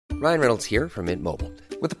Ryan Reynolds here from Mint Mobile.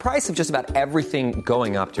 With the price of just about everything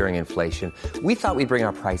going up during inflation, we thought we'd bring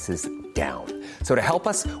our prices down. So to help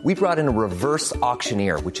us, we brought in a reverse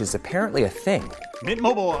auctioneer, which is apparently a thing. Mint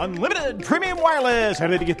Mobile Unlimited Premium Wireless. How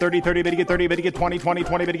to get 30, 30, bit to get 30, bit to get 20, 20,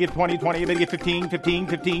 20, bit to get 20, 20, bit to get 15, 15,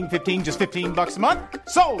 15, 15, just $15 a month?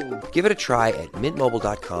 Sold! Give it a try at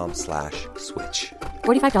mintmobile.com/switch.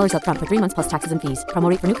 $45 up front for 3 months plus taxes and fees. Promo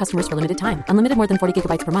rate for new customers for limited time. Unlimited more than 40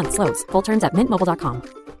 gigabytes per month. Slows full terms at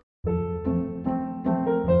mintmobile.com.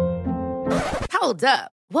 Hold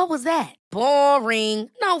up. What was that? Boring.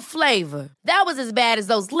 No flavor. That was as bad as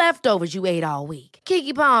those leftovers you ate all week.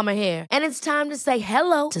 Keke Palmer here, and it's time to say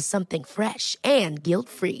hello to something fresh and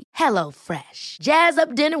guilt-free. Hello Fresh. Jazz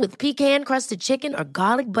up dinner with pecan-crusted chicken or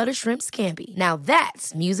garlic butter shrimp scampi. Now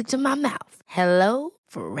that's music to my mouth. Hello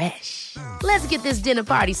Fresh. Let's get this dinner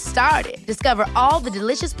party started. Discover all the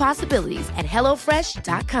delicious possibilities at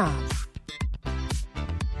hellofresh.com.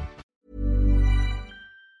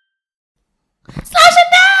 Slash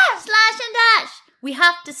and dash! Slash and dash! We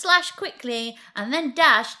have to slash quickly and then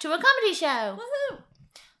dash to a comedy show. Woohoo!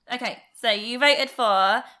 Okay, so you voted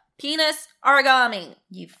for penis origami.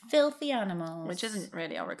 You filthy animals. Which isn't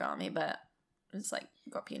really origami, but it's like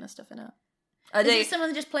got penis stuff in it. Is it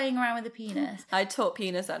someone just playing around with a penis? I taught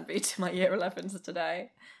penis envy to my year 11s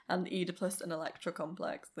today, and Oedipus and Electra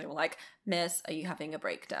Complex. They were like, "Miss, are you having a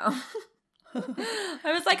breakdown?"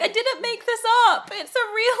 I was like, I didn't make this up. It's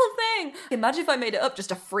a real thing. Imagine if I made it up just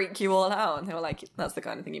to freak you all out. And they were like, that's the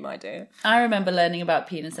kind of thing you might do. I remember learning about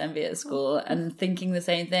penis envy at school and thinking the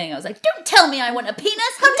same thing. I was like, don't tell me I want a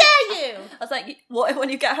penis. How dare you? I was like, what when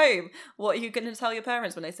you get home? What are you going to tell your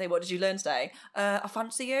parents when they say, what did you learn today? I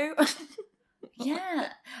fancy you.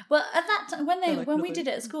 Yeah. Well, at that time, when we did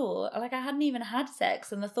it at school, like I hadn't even had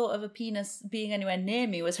sex, and the thought of a penis being anywhere near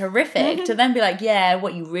me was horrific. To then be like, yeah,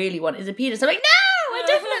 what you really want is a penis. I'm like, no, I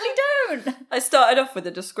definitely don't. I started off with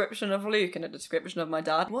a description of Luke and a description of my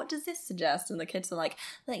dad. What does this suggest? And the kids are like,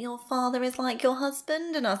 that your father is like your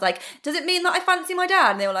husband. And I was like, does it mean that I fancy my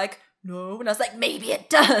dad? And they were like, no. And I was like, maybe it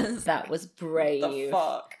does. That was brave. The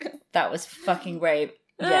fuck? That was fucking brave.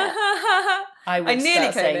 Yeah. I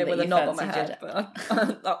nearly came in with a knob on my head, but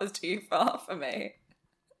that was too far for me.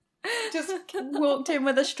 Just walked in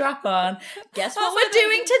with a strap on. Guess what we're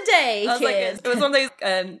doing today, kids? Like, it was one of those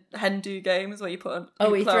Hindu games where you put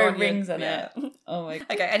you throw rings on it. Oh my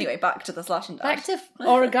god. Okay, anyway, back to the slash and dash. Back to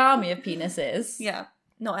origami of penises. Yeah,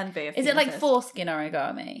 not envy of penises. Is it like foreskin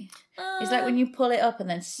origami? It's like when you pull it up and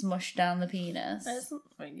then smush down the penis.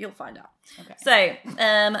 You'll find out. Okay. So,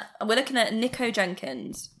 we're looking at Nico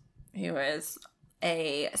Jenkins, who is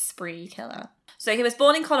a spree killer. So he was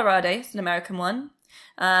born in Colorado, it's an American one,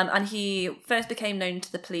 and he first became known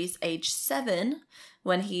to the police age 7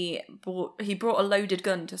 when he brought a loaded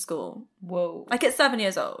gun to school. Whoa. Like at 7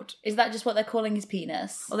 years old. Is that just what they're calling his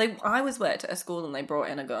penis? Well, I was worked at a school and they brought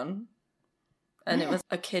in a gun. And it was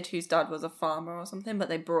a kid whose dad was a farmer or something, but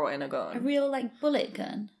they brought in a gun. A real, like, bullet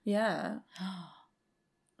gun? Yeah.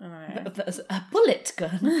 Right. That's a bullet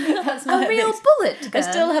gun? That's a real bullet gun? I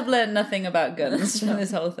still have learned nothing about guns from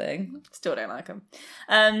this whole thing. Still don't like him.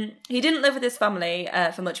 He didn't live with his family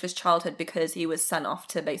for much of his childhood because he was sent off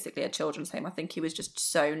to basically a children's home. I think he was just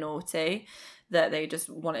so naughty that they just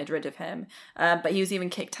wanted rid of him. But he was even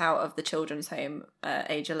kicked out of the children's home at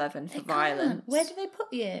age 11 for violence. Where did they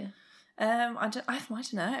put you? I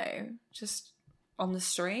don't know. Just on the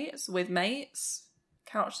streets with mates,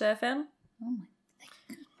 couch surfing. Oh my!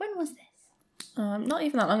 When was this? Not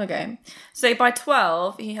even that long ago. So by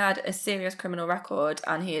 12, he had a serious criminal record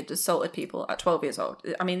and he had assaulted people at 12 years old.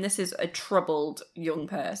 I mean, this is a troubled young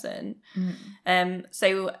person.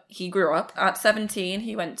 So he grew up. At 17,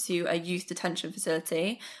 he went to a youth detention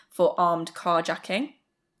facility for armed carjacking,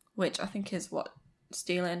 which I think is what?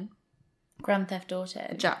 Stealing. Grand Theft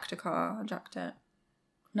Auto. Jacked a car, jacked it.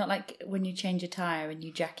 Not like when you change a tyre and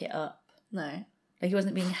you jack it up. No. Like he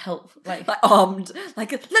wasn't being helpful. Like armed.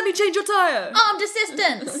 Like, let me change your tyre. Armed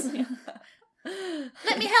assistance.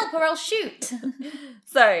 Let me help or I'll shoot.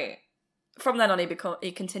 So, from then on,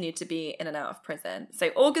 he continued to be in and out of prison. So,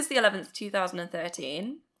 August the 11th,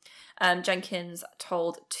 2013, Jenkins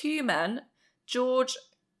told 2 men, George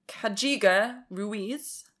Cajiga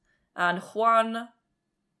Ruiz and Juan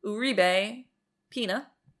Uribe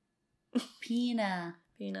Pina. Pina.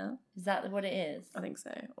 Is that what it is? I think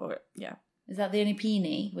so. Or yeah. Is that the only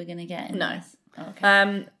peenie we're going to get in No. this? Oh,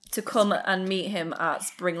 okay. To come and meet him at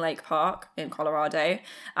Spring Lake Park in Colorado.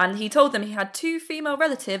 And he told them he had 2 female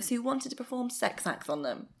relatives who wanted to perform sex acts on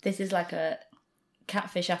them. This is like a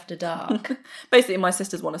Catfish After Dark. Basically, my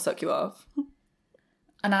sisters want to suck you off.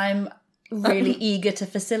 And I'm really eager to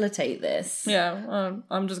facilitate this. Yeah,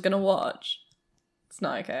 I'm just going to watch. It's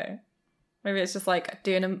not okay. Maybe it's just like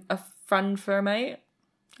doing a friend for a mate.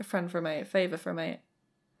 A friend for a mate. A favour for a mate.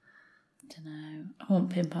 I don't know. I won't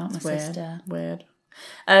pimp out my sister. Weird.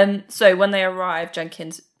 So when they arrived,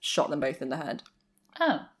 Jenkins shot them both in the head.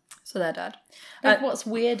 Oh. So they're dead. Like, what's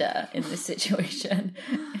weirder in this situation?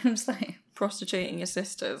 I'm just like... Prostituting your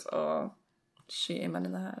sisters or shooting men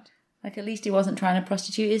in the head. Like, at least he wasn't trying to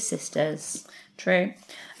prostitute his sisters. True.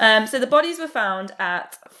 So the bodies were found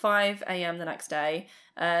at 5 a.m. the next day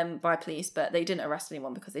by police, but they didn't arrest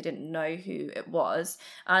anyone because they didn't know who it was.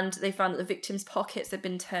 And they found that the victims' pockets had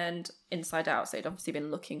been turned inside out, so they'd obviously been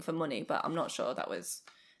looking for money, but I'm not sure that was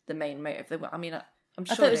the main motive. I'm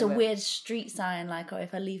sure I thought it was a weird street sign, like,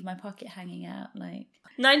 if I leave my pocket hanging out, like...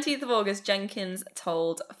 19th of August, Jenkins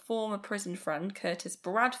told a former prison friend, Curtis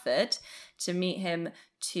Bradford, to meet him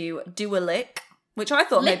to do a lick, which I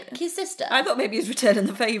thought... Lick his sister? I thought maybe he was returning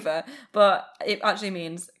the favour, but it actually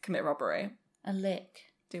means commit robbery. A lick.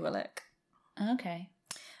 Do a lick. Okay.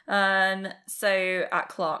 So at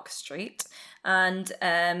Clark Street, and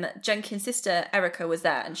Jenkins' sister, Erica, was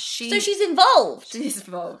there, and So she's involved? She's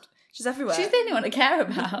involved. She's everywhere. She's the only one to care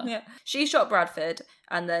about. Yeah. She shot Bradford,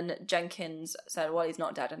 and then Jenkins said, well, he's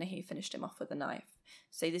not dead, and he finished him off with a knife.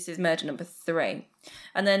 So this is murder number 3.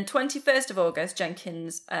 And then 21st of August,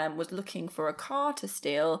 Jenkins was looking for a car to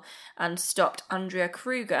steal and stopped Andrea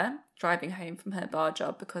Kruger driving home from her bar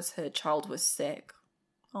job because her child was sick.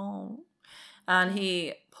 Oh. And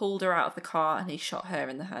he pulled her out of the car and he shot her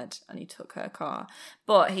in the head and he took her car.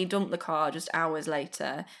 But he dumped the car just hours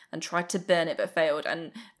later and tried to burn it but failed.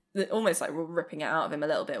 And almost like ripping it out of him a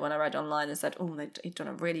little bit when I read online and said, he'd done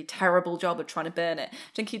a really terrible job of trying to burn it. I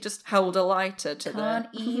think he just held a lighter to Can't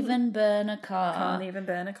even burn a car. Can't even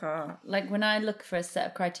burn a car. Like, when I look for a set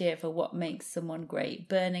of criteria for what makes someone great,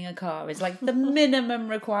 burning a car is like the minimum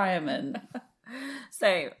requirement.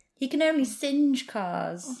 So he can only singe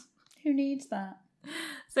cars. Who needs that?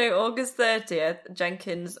 So August 30th,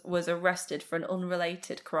 Jenkins was arrested for an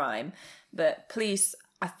unrelated crime, but police,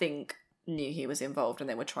 I think, knew he was involved and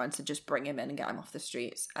they were trying to just bring him in and get him off the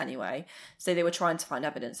streets anyway. So they were trying to find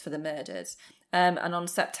evidence for the murders. And on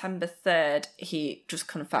September 3rd, he just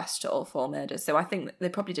confessed to all 4 murders. So I think they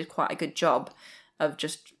probably did quite a good job of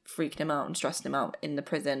just freaking him out and stressing him out in the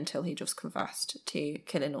prison until he just confessed to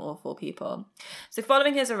killing all 4 people. So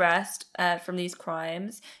following his arrest from these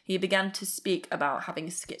crimes, he began to speak about having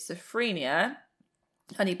schizophrenia,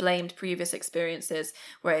 and he blamed previous experiences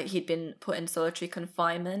where he'd been put in solitary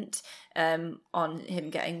confinement on him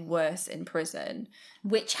getting worse in prison.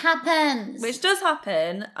 Which happens. Which does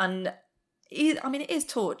happen, and it is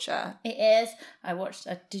torture. It is. I watched...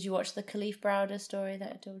 did you watch the Khalif Browder story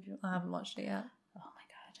that I told you? I haven't watched it yet. Oh my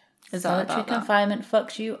God. Is that solitary confinement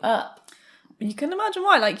fucks you up. You can imagine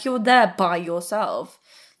why. Like, you're there by yourself.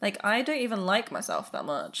 Like, I don't even like myself that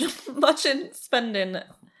much. Imagine spending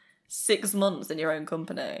 6 months in your own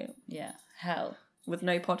company. Yeah, hell. With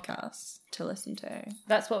no podcasts to listen to.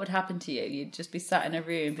 That's what would happen to you. You'd just be sat in a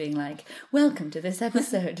room being like, welcome to this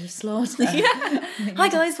episode of Slaughter. Yeah. Hi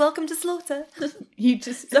guys, welcome to Slaughter.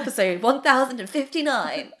 It's episode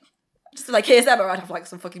 1059. Just like, here's Emma, I'd have like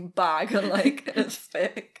some fucking bag and like a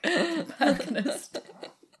stick.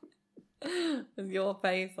 With your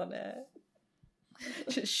face on it.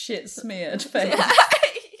 Just shit smeared face.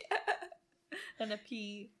 Yeah. And a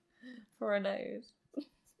pea for a nose.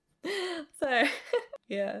 So,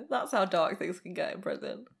 yeah, that's how dark things can get in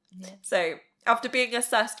prison. Yeah. So, after being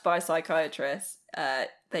assessed by psychiatrists,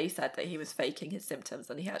 they said that he was faking his symptoms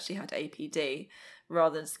and he actually had APD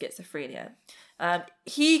rather than schizophrenia.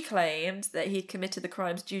 He claimed that he committed the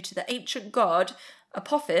crimes due to the ancient god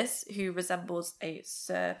Apophis, who resembles a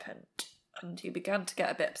serpent, and he began to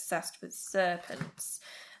get a bit obsessed with serpents.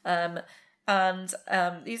 And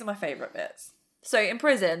these are my favourite bits. So, in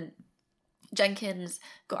prison, Jenkins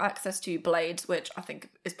got access to blades, which I think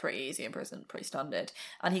is pretty easy in prison, pretty standard.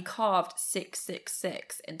 And he carved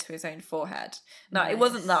 666 into his own forehead. Now, It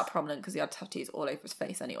wasn't that prominent because he had tattoos all over his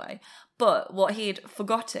face anyway. But what he'd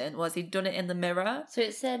forgotten was he'd done it in the mirror. So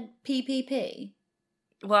it said PPP?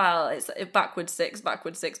 Well, it's backwards 6,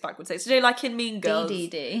 backwards 6, backwards 6. You know, like in Mean Girls.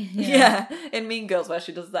 DDD. Yeah, in Mean Girls where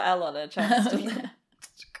she does the L on her chest. Oh, yeah.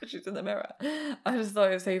 Because she's in the mirror. I just thought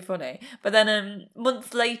it was so funny. But then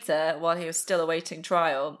months later, while he was still awaiting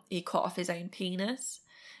trial, he cut off his own penis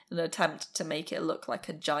in an attempt to make it look like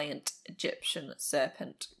a giant Egyptian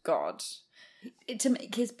serpent god. To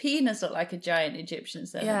make his penis look like a giant Egyptian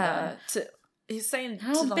serpent god? Yeah. He's saying...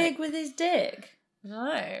 How big was his dick? I don't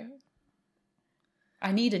know.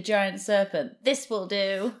 I need a giant serpent. This will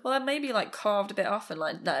do. Well, then maybe like carved a bit off and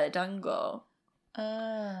like let it dangle.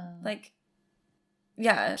 Oh. Like,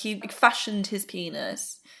 yeah, he fashioned his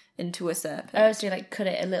penis into a serpent. Oh, so you like cut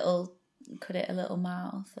it a little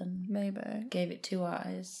mouth and Maybe gave it 2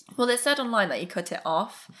 eyes. Well, it said online that he cut it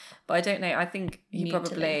off, but I don't know. I think he Mutilated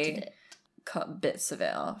probably it. cut bits of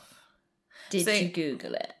it off. Did So- you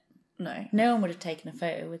Google it? No. No one would have taken a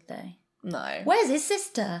photo, would they? No. Where's his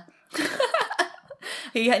sister?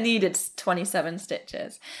 He needed 27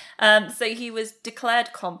 stitches. So he was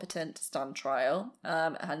declared competent to stand trial,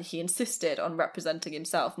 and he insisted on representing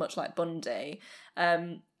himself, much like Bundy.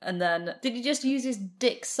 And then Did he just use his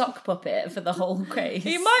dick sock puppet for the whole case?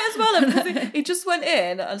 he might as well have, because he just went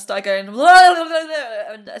in and started going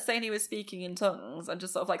and saying he was speaking in tongues and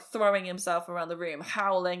just sort of like throwing himself around the room,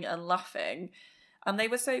 howling and laughing. And they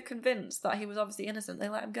were so convinced that he was obviously innocent, they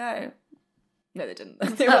let him go. No, they didn't.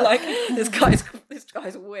 They were like, this guy's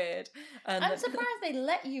weird. And I'm surprised they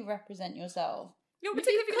let you represent yourself. You're If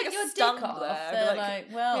particularly you like cut a your dick stump off, there. they're Be like,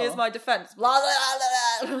 well- here's my defence. Blah,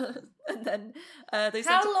 blah, blah, blah. And then they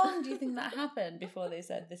said, How long do you think that happened before they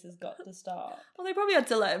said this has got to start? well, they probably had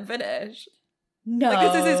to let him finish. No.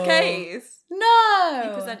 Like, this is his case. No.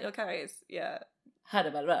 You present your case. Yeah. No.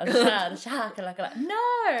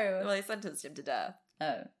 Well, they sentenced him to death.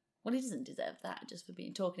 Oh. Well, he doesn't deserve that just for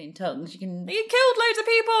being talking in tongues. You can. He killed loads of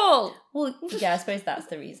people. Well, yeah, I suppose that's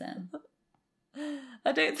the reason.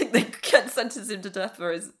 I don't think they can sentence him to death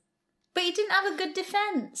for his... But he didn't have a good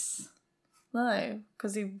defence. No,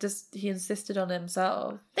 because he insisted on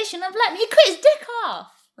himself. They shouldn't have let him. He cut his dick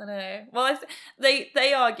off. I know. Well,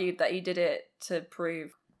 they argued that he did it to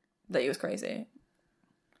prove that he was crazy.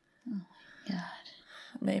 God.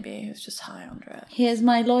 Maybe he was just high on drugs. Here's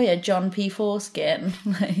my lawyer, John P. Foreskin.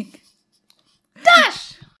 Like,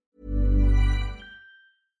 Dash!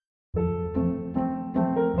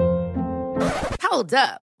 Hold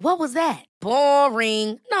up. What was that?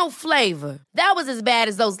 Boring. No flavor. That was as bad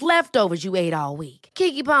as those leftovers you ate all week.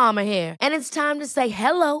 Keke Palmer here. And it's time to say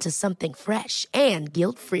hello to something fresh and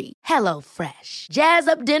guilt-free. Hello Fresh. Jazz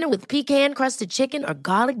up dinner with pecan-crusted chicken or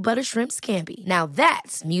garlic butter shrimp scampi. Now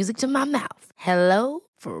that's music to my mouth. Hello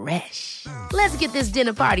Fresh. Let's get this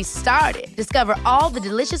dinner party started. Discover all the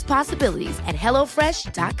delicious possibilities at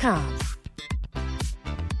HelloFresh.com.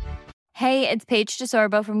 Hey, it's Paige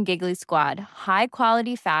DeSorbo from Giggly Squad. High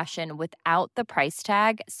quality fashion without the price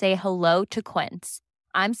tag. Say hello to Quince.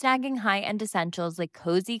 I'm snagging high-end essentials like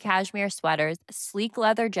cozy cashmere sweaters, sleek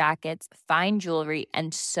leather jackets, fine jewelry,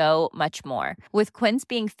 and so much more. With Quince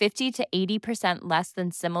being 50 to 80% less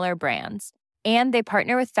than similar brands. And they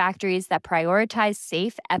partner with factories that prioritize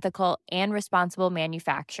safe, ethical, and responsible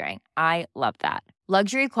manufacturing. I love that.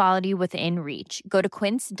 Luxury quality within reach. Go to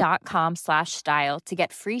quince.com/style to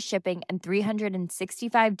get free shipping and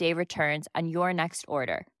 365-day returns on your next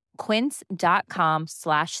order.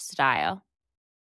 Quince.com/style.